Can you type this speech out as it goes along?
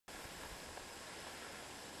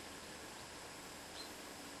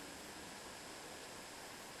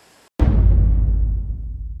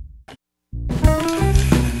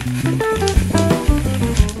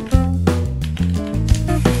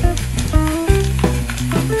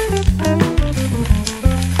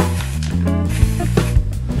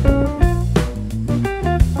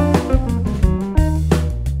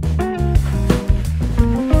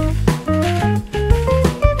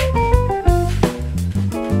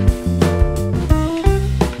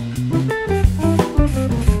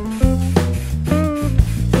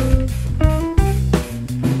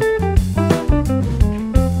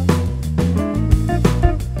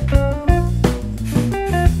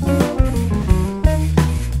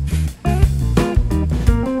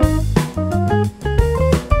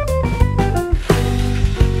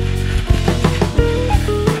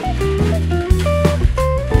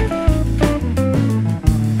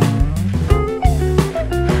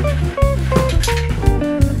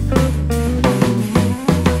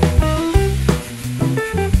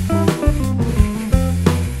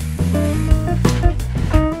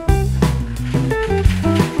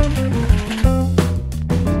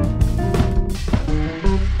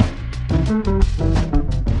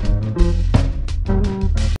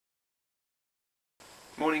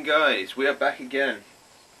morning guys, we are back again.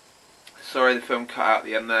 Sorry the film cut out at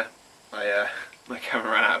the end there. My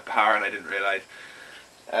camera ran out of power and I didn't realise.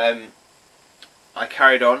 I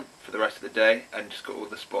carried on for the rest of the day and just got all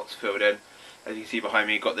the spots filled in. As you can see behind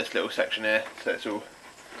me, you've got this little section here, so it's all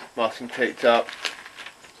masking taped up.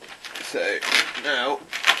 So now,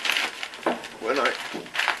 when I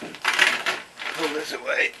pull this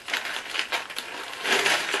away,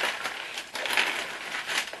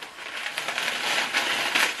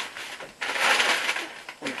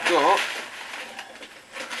 we've got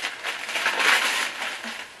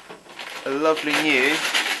a lovely new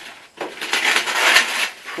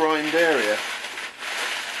primed area.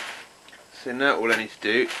 So now all I need to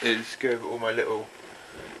do is go over all my little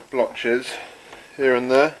blotches here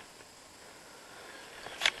and there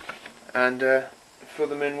and fill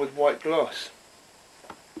them in with white gloss.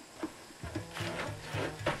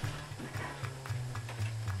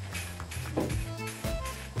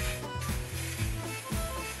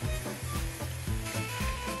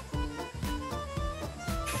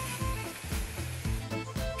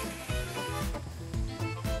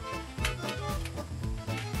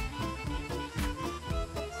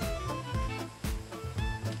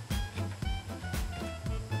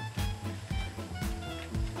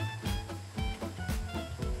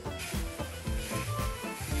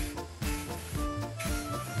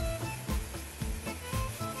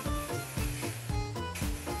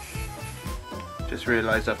 Just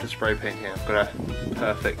realised after spray painting I've got a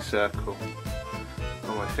perfect circle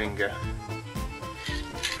on my finger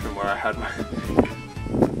from where I had my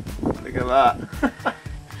look at that.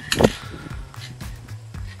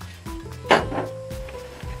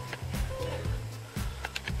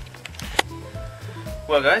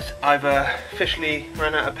 Well guys, I've officially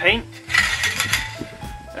run out of paint,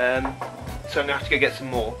 so I'm going to have to go get some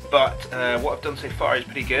more, but what I've done so far is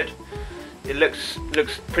pretty good. It looks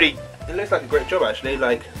pretty. It looks like a great job actually,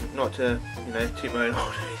 like not to, you know, toot my own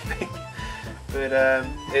horn or anything, but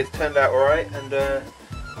it's turned out alright, and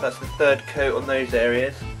that's the third coat on those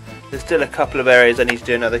areas. There's still a couple of areas I need to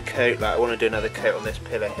do another coat, like I want to do another coat on this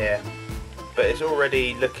pillar here, but it's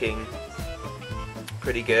already looking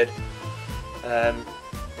pretty good. I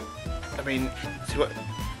mean, to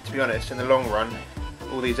be honest, in the long run,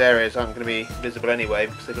 all these areas aren't going to be visible anyway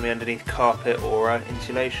because they're going to be underneath carpet or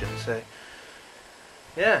insulation, so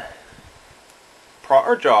yeah.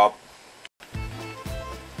 Proper job.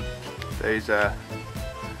 Those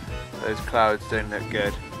clouds don't look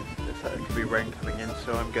good. Looks like there could be rain coming in,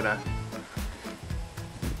 so I'm gonna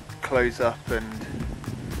close up and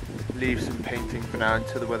leave some painting for now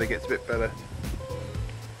until the weather gets a bit better.